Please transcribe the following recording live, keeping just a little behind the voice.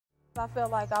I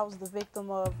felt like I was the victim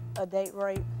of a date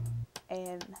rape,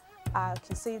 and I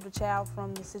conceived a child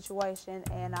from the situation,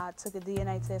 and I took a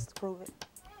DNA test to prove it.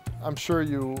 I'm sure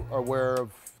you are aware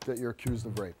of that you're accused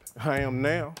of rape. I am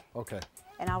now. Okay.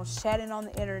 And I was chatting on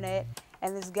the internet,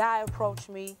 and this guy approached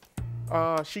me.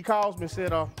 She calls me and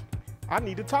said, I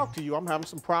need to talk to you. I'm having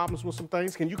some problems with some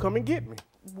things. Can you come and get me?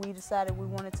 We decided we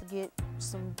wanted to get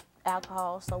some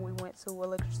alcohol, so we went to a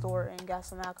liquor store and got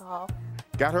some alcohol.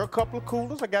 Got her a couple of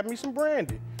coolers. I got me some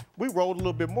brandy. We rolled a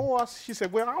little bit more. She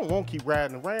said, well, I don't want to keep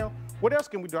riding around. What else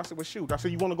can we do? I said, well, shoot. I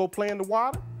said, you want to go play in the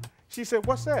water? She said,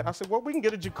 what's that? I said, well, we can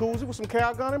get a jacuzzi with some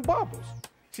Calgon and bubbles.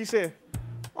 She said,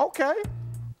 okay.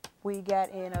 We got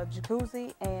in a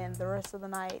jacuzzi, and the rest of the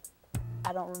night,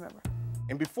 I don't remember.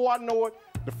 And before I know it,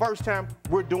 the first time,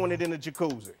 we're doing it in a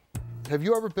jacuzzi. Have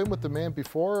you ever been with a man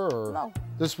before, or? No.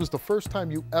 This was the first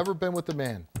time you ever been with a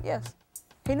man? Yes.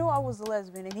 He knew I was a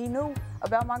lesbian, and he knew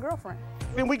about my girlfriend.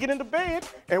 Then we get into bed,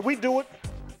 and we do it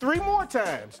 3 more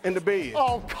times in the bed.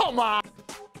 Oh, come on.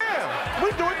 Yeah, we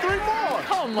do it 3 more.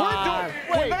 Come on.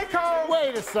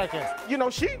 Wait a second. You know,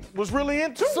 she was really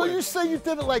into it. So you say you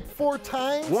did it like 4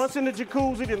 times? Once in the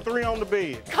jacuzzi, then 3 on the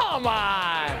bed. Come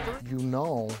on. You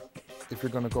know, if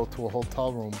you're gonna go to a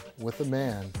hotel room with a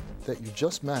man that you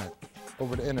just met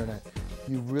over the internet,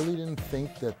 you really didn't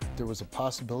think that there was a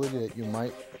possibility that you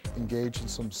might engage in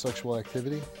some sexual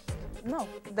activity? No,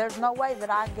 there's no way that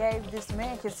I gave this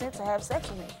man consent to have sex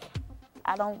with me.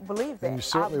 I don't believe that. And you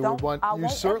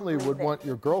certainly would want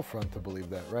your girlfriend to believe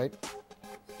that, right?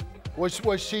 Was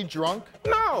she drunk?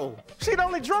 No, she'd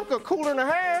only drunk a cooler and a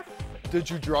half. Did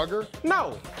you drug her?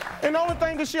 No. And the only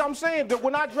thing that I'm saying that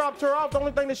when I dropped her off, the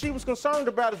only thing that she was concerned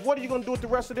about is what are you gonna do with the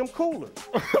rest of them coolers?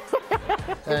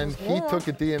 And he took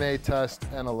a DNA test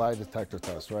and a lie detector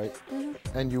test, right?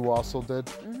 Mm-hmm. And you also did?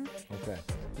 Mm-hmm. Okay.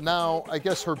 Now, I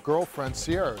guess her girlfriend,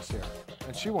 Sierra, is here,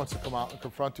 and she wants to come out and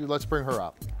confront you. Let's bring her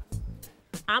up.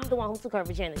 I'm the one who took her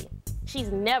virginity.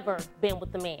 She's never been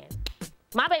with the man.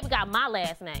 My baby got my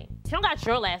last name. She don't got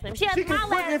your last name. She has my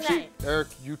last name. Eric,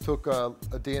 you took a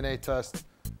DNA test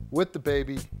with the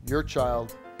baby, your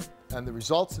child, and the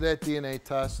results of that DNA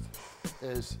test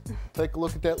is take a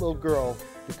look at that little girl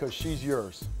because she's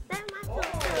yours.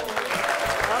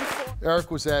 Eric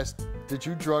was asked, did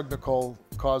you drug Nicole,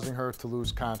 causing her to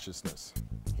lose consciousness?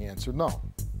 He answered no.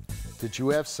 Did you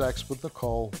have sex with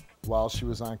Nicole while she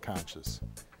was unconscious?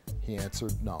 He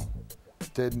answered no.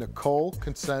 Did Nicole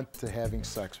consent to having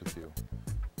sex with you?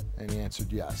 And he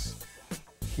answered yes.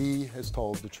 He has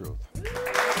told the truth.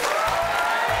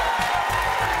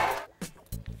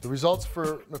 The results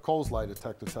for Nicole's lie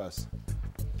detector test.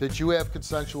 Did you have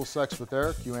consensual sex with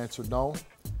Eric? You answered no.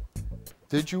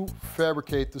 Did you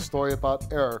fabricate the story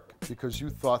about Eric because you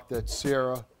thought that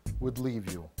Sarah would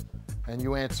leave you? And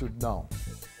you answered no.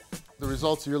 The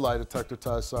results of your lie detector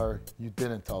tests are you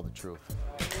didn't tell the truth.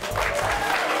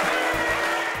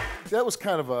 That was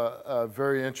kind of a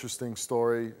very interesting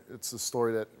story. It's a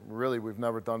story that really we've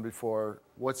never done before.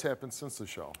 What's happened since the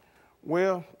show?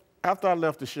 Well, after I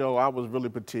left the show, I was really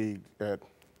fatigued at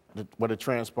what had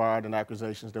transpired and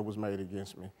accusations that was made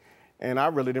against me. And I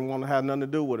really didn't want to have nothing to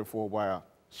do with it for a while.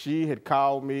 She had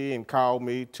called me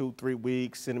 2, 3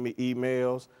 weeks, sending me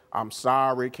emails. I'm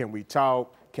sorry, can we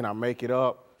talk? Can I make it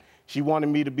up? She wanted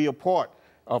me to be a part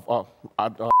of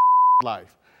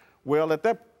life. Well, at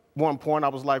that one point, I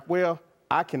was like, well,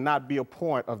 I cannot be a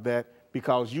part of that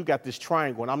because you got this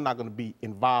triangle, and I'm not going to be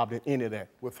involved in any of that.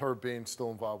 With her being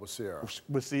still involved with Sierra.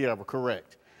 With Sierra,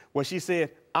 correct. Well, she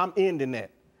said, I'm ending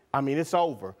that. I mean, it's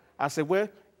over. I said, well,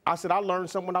 I learned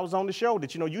something when I was on the show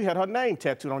that, you know, you had her name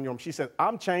tattooed on your arm. She said,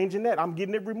 I'm changing that. I'm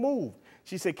getting it removed.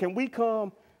 She said, can we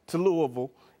come to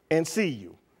Louisville and see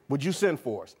you? Would you send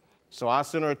for us? So I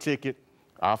sent her a ticket.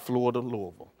 I flew her to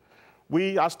Louisville.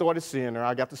 I started seeing her.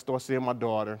 I got to start seeing my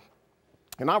daughter.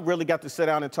 And I really got to sit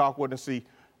down and talk with her and see,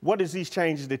 what is these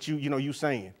changes that you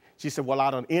saying? She said, well, I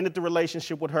done ended the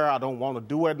relationship with her. I don't want to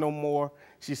do it no more.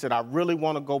 She said, I really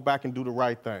want to go back and do the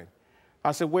right thing.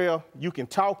 I said, well, you can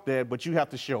talk that, but you have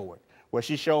to show it. Well,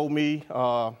 she showed me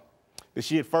that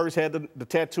she had first had the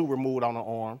tattoo removed on her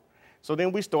arm. So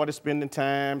then we started spending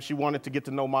time. She wanted to get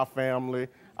to know my family.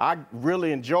 I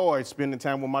really enjoyed spending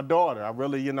time with my daughter. I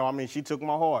really, she took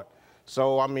my heart.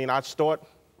 So, I started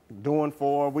doing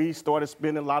for her. We started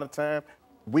spending a lot of time.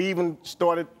 We even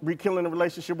started rekindling the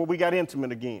relationship where we got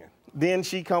intimate again. Then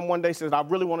she come one day and says, I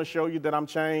really want to show you that I'm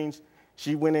changed.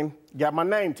 She went and got my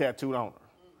name tattooed on her.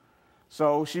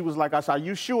 So she was like, I said, are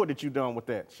you sure that you're done with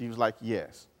that? She was like,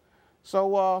 yes.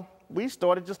 So we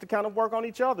started just to kind of work on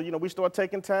each other. We started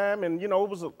taking time, and, it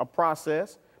was a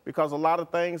process because a lot of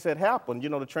things had happened,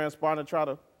 to transpire and try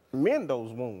to mend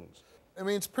those wounds. I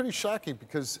mean, it's pretty shocking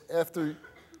because after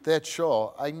that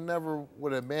show, I never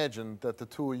would have imagined that the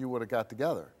two of you would have got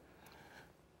together.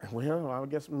 Well, I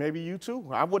guess maybe you too.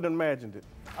 I wouldn't have imagined it.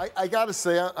 I got to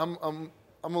say, I'm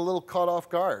a little caught off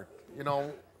guard. You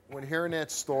know, when hearing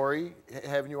that story,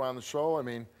 having you on the show, I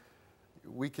mean,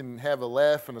 we can have a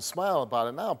laugh and a smile about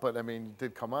it now, but I mean, you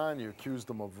did come on, you accused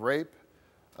them of rape,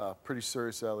 pretty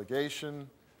serious allegation.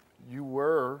 You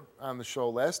were on the show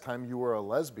last time, you were a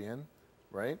lesbian,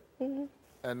 right? Mm-hmm.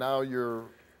 And now you're,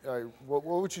 what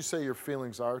would you say your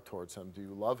feelings are towards him? Do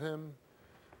you love him?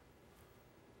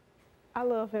 I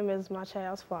love him as my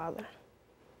child's father.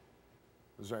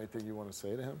 Is there anything you want to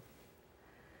say to him?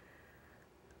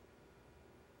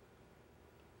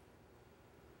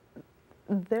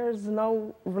 There's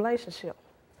no relationship.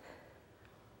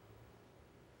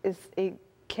 It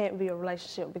can't be a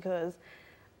relationship because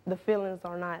the feelings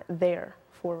are not there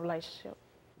for a relationship.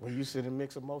 Well, you said in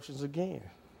mixed emotions again.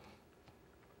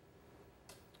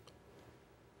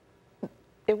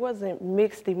 It wasn't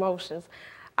mixed emotions.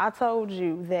 I told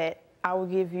you that I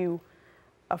would give you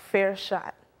a fair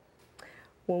shot.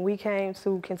 When we came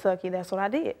to Kentucky, that's what I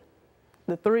did.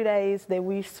 The 3 days that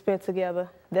we spent together,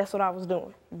 that's what I was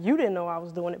doing. You didn't know I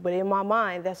was doing it, but in my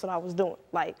mind, that's what I was doing.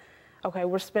 Like, okay,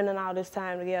 we're spending all this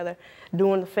time together,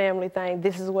 doing the family thing.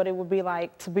 This is what it would be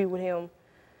like to be with him.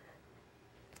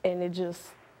 And it just,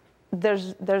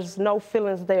 there's no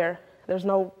feelings there. There's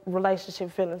no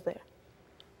relationship feelings there.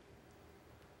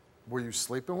 Were you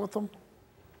sleeping with him?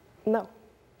 No.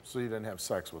 So you didn't have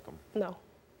sex with him? No.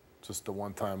 Just the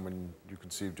one time when you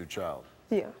conceived your child?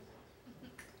 Yeah.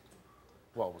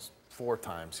 Well, it was 4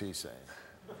 times, he's saying.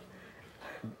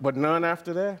 But none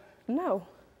after that? No.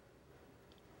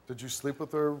 Did you sleep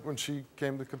with her when she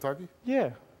came to Kentucky?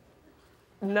 Yeah.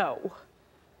 No.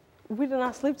 We did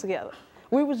not sleep together.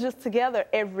 We was just together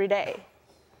every day.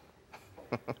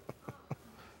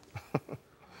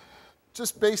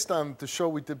 Just based on the show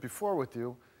we did before with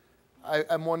you,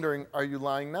 I'm wondering, are you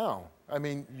lying now? I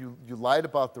mean, you lied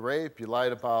about the rape, you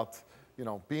lied about, you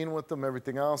know, being with them,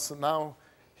 everything else, and now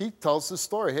he tells his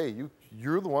story. Hey,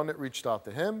 you're the one that reached out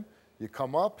to him. You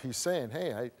come up, he's saying,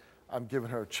 hey, I'm giving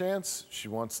her a chance. She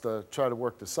wants to try to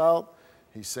work this out.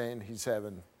 He's saying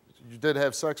you did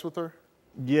have sex with her?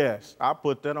 Yes, I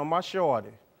put that on my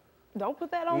shorty. Don't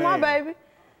put that on my baby.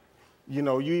 You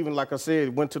know, you even, like I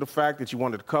said, went to the fact that you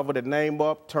wanted to cover the name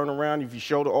up, turn around, if you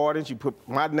show the audience, you put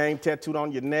my name tattooed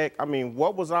on your neck. I mean,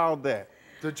 what was all that?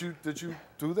 Did you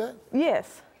do that?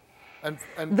 Yes. And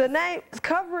the name,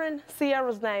 covering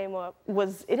Sierra's name up,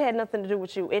 it had nothing to do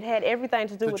with you. It had everything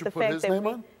to do with the fact that Did you put his name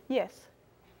on? Yes.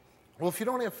 Well, if you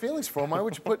don't have feelings for him, why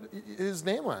would you put his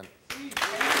name on?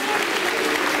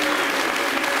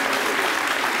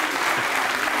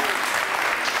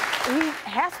 He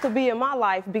has to be in my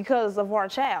life because of our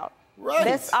child. Right.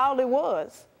 That's all it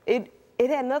was. It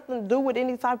had nothing to do with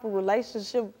any type of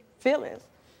relationship feelings.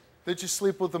 Did you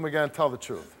sleep with him again? Tell the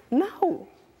truth. No.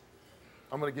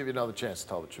 I'm going to give you another chance to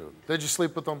tell the truth. Did you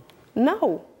sleep with him?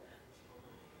 No.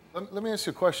 Let me ask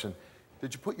you a question.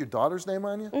 Did you put your daughter's name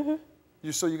on you?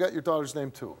 Mm-hmm. So you got your daughter's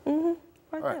name too?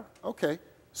 Mm-hmm. Right there. Okay.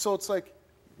 So it's like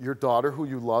your daughter, who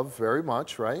you love very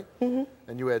much, right? Mm-hmm.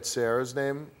 And you had Sarah's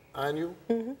name on you,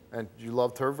 mm-hmm. and you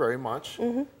loved her very much.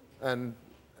 Mm-hmm. And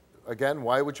again,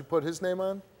 why would you put his name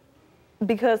on?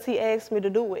 Because he asked me to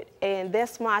do it, and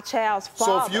that's my child's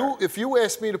father. So if you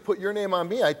asked me to put your name on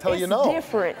me, I'd tell you no. It's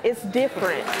different. It's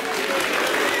different.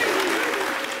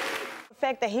 The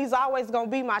fact that he's always going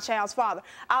to be my child's father.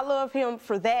 I love him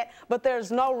for that, but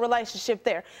there's no relationship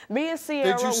there. Me and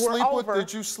Sierra were over.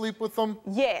 Did you sleep with them?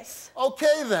 Yes.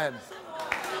 Okay, then.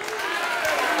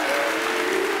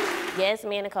 Yes,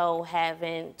 me and Nicole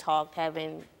haven't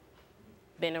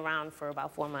been around for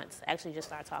about 4 months. Actually, just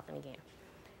started talking again.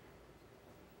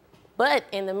 But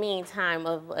in the meantime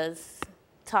of us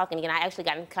talking again, I actually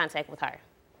got in contact with her.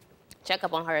 Check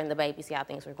up on her and the baby, see how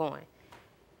things were going.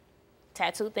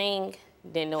 Tattoo thing,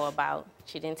 didn't know about.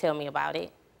 She didn't tell me about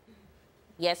it.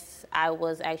 Yes, I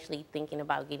was actually thinking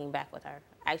about getting back with her.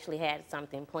 I actually had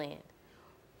something planned.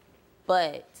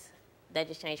 But that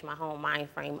just changed my whole mind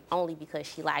frame only because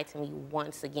she lied to me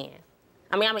once again.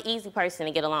 I mean, I'm an easy person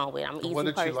to get along with. I'm an easy person.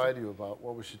 What did she lie to you about?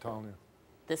 What was she telling you?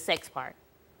 The sex part.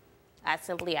 I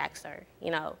simply asked her, you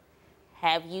know,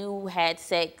 have you had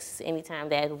sex anytime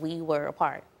that we were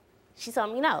apart? She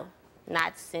told me no,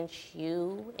 not since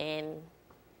you, and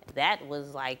that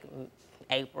was like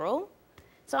April.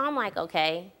 So I'm like,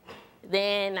 okay.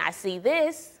 Then I see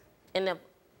this, and the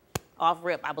off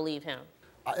rip, I believe him.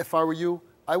 If I were you,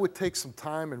 I would take some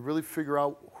time and really figure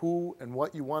out who and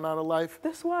what you want out of life.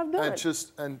 That's what I've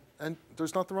done. And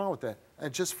there's nothing wrong with that.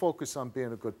 And just focus on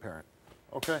being a good parent.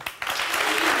 Okay.